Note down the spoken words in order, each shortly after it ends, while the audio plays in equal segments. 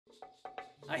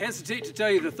I hesitate to tell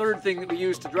you the third thing that we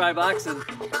use to drive oxen.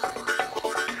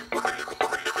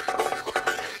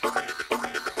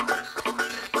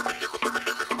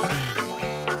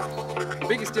 The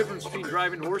biggest difference between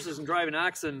driving horses and driving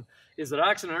oxen is that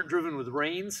oxen aren't driven with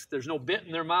reins. There's no bit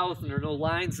in their mouth and there are no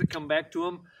lines that come back to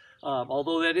them.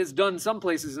 Although that is done some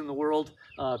places in the world.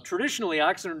 Traditionally,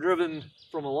 oxen are driven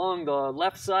from along the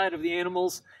left side of the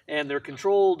animals, and they're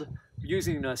controlled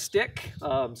using a stick.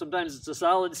 Sometimes it's a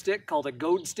solid stick called a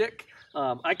goad stick.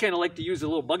 I kind of like to use a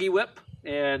little buggy whip,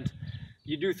 and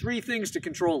you do three things to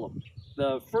control them.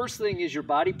 The first thing is your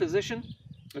body position.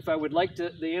 If I would like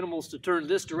the animals to turn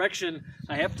this direction,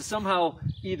 I have to somehow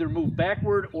either move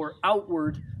backward or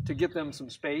outward to get them some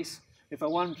space. If I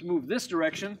want them to move this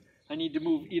direction, I need to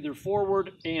move either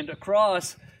forward and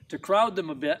across to crowd them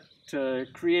a bit to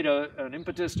create an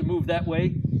impetus to move that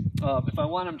way. If I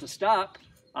want them to stop,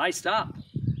 I stop.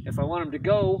 If I want them to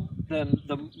go, then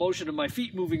the motion of my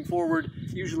feet moving forward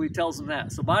usually tells them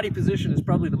that. So body position is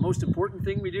probably the most important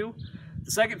thing we do.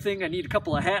 The second thing, I need a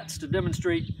couple of hats to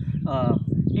demonstrate.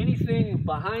 Anything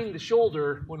behind the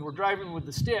shoulder when we're driving with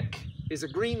the stick is a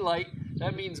green light,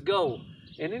 that means go.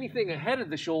 And anything ahead of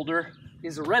the shoulder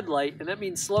is a red light, and that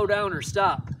means slow down or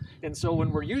stop. And so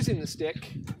when we're using the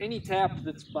stick, any tap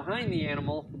that's behind the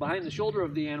animal, behind the shoulder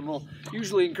of the animal,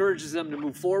 usually encourages them to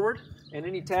move forward. And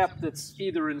any tap that's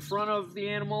either in front of the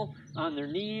animal, on their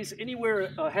knees, anywhere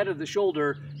ahead of the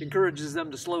shoulder, encourages them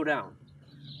to slow down.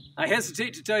 I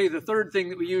hesitate to tell you the third thing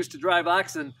that we use to drive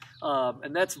oxen,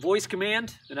 and that's voice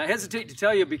command. And I hesitate to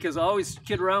tell you because I always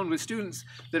kid around with students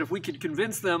that if we could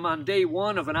convince them on day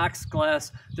one of an ox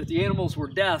class that the animals were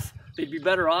deaf, they'd be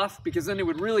better off, because then they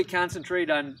would really concentrate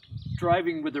on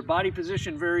driving with their body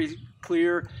position very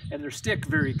clear and their stick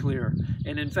very clear.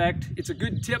 And in fact, it's a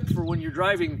good tip for when you're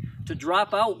driving to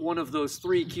drop out one of those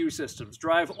three cue systems.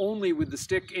 Drive only with the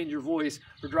stick and your voice,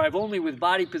 or drive only with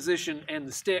body position and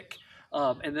the stick.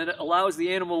 And then it allows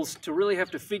the animals to really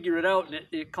have to figure it out, and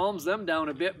it calms them down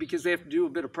a bit because they have to do a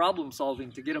bit of problem solving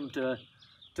to get them to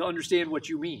understand what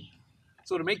you mean.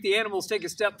 So to make the animals take a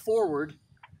step forward,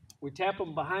 we tap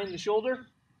them behind the shoulder,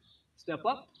 step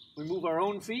up, we move our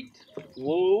own feet,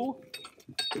 whoa.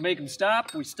 To make them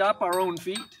stop, we stop our own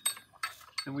feet,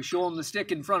 and we show them the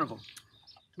stick in front of them.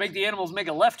 To make the animals make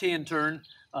a left-hand turn,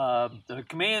 the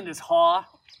command is haw,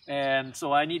 and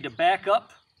so I need to back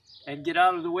up and get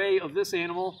out of the way of this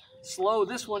animal, slow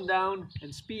this one down,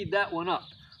 and speed that one up.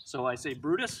 So I say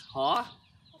Brutus, haw,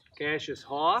 Cassius,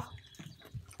 haw.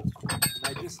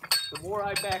 And the more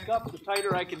I back up, the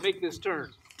tighter I can make this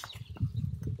turn.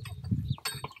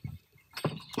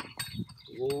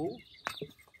 Whoa.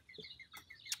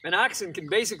 An oxen can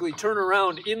basically turn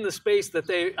around in the space that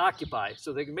they occupy,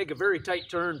 so they can make a very tight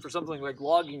turn for something like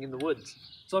logging in the woods.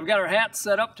 So I've got our hats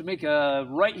set up to make a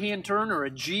right-hand turn or a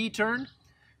G turn.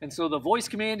 And so the voice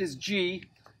command is G.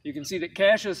 You can see that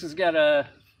Cassius has got a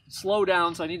slow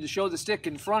down, so I need to show the stick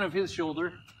in front of his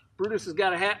shoulder. Brutus has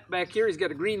got a hat back here. He's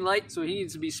got a green light, so he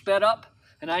needs to be sped up.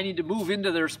 And I need to move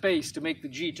into their space to make the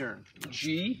G turn.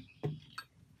 G,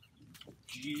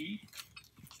 G,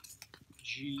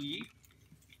 G.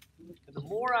 And the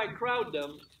more I crowd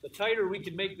them, the tighter we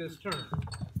can make this turn.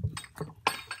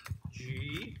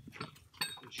 G,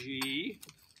 G,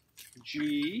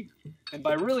 G. And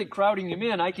by really crowding him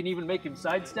in, I can even make him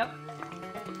sidestep.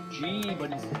 G,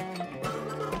 but he's...